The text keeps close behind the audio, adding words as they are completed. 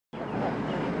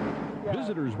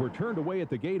Visitors were turned away at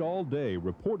the gate all day,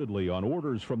 reportedly on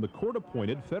orders from the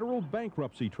court-appointed federal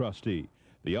bankruptcy trustee.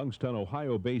 The Youngstown,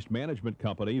 Ohio-based management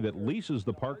company that leases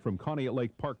the park from Conneaut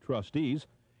Lake Park trustees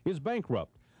is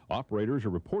bankrupt. Operators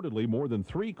are reportedly more than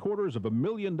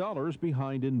 $750,000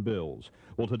 behind in bills.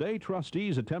 Well, today,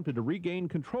 trustees attempted to regain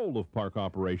control of park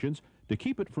operations to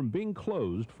keep it from being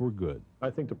closed for good. I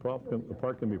think the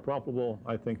park can be profitable.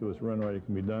 I think if it's run right, it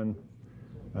can be done.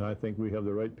 And I think we have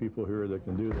the right people here that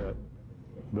can do that.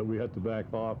 But we have to back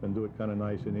off and do it kind of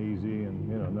nice and easy and,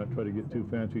 you know, not try to get too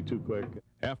fancy too quick.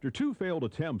 After 2 failed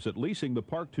attempts at leasing the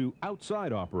park to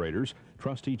outside operators,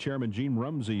 trustee chairman Gene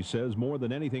Rumsey says more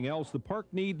than anything else, the park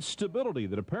needs stability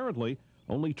that apparently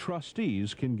only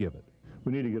trustees can give it.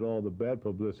 We need to get all the bad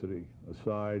publicity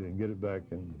aside and get it back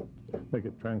and make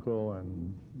it tranquil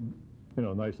and, you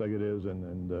know, nice like it is,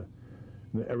 and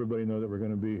everybody know that we're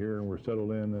going to be here and we're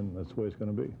settled in, and that's the way it's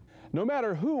going to be. No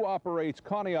matter who operates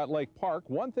Conneaut Lake Park,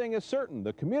 one thing is certain: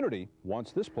 the community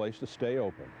wants this place to stay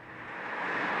open.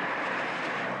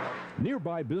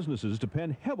 Nearby businesses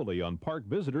depend heavily on park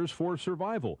visitors for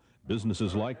survival.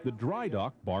 Businesses like the Dry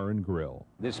Dock Bar and Grill.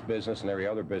 This business and every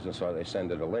other business they send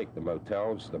to the lake, the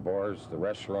motels, the bars, the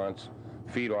restaurants,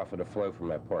 feed off of the flow from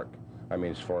that park. I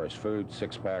mean, as far as food,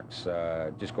 6-packs,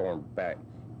 just going back.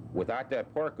 Without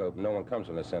that park open, no one comes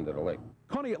on this end of the lake.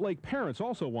 Conneaut Lake parents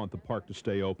also want the park to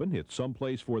stay open. It's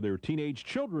someplace for their teenage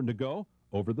children to go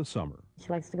over the summer. She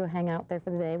likes to go hang out there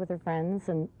for the day with her friends,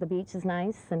 and the beach is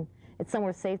nice, and it's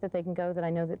somewhere safe that they can go that I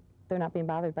know that they're not being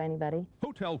bothered by anybody.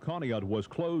 Hotel Conneaut was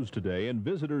closed today, and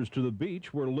visitors to the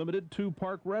beach were limited to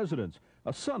park residents.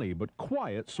 A sunny but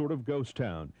quiet sort of ghost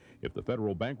town. If the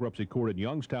federal bankruptcy court in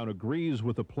Youngstown agrees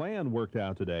with the plan worked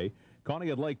out today,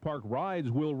 Conneaut Lake Park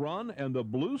rides will run and the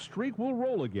blue streak will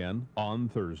roll again on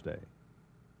Thursday.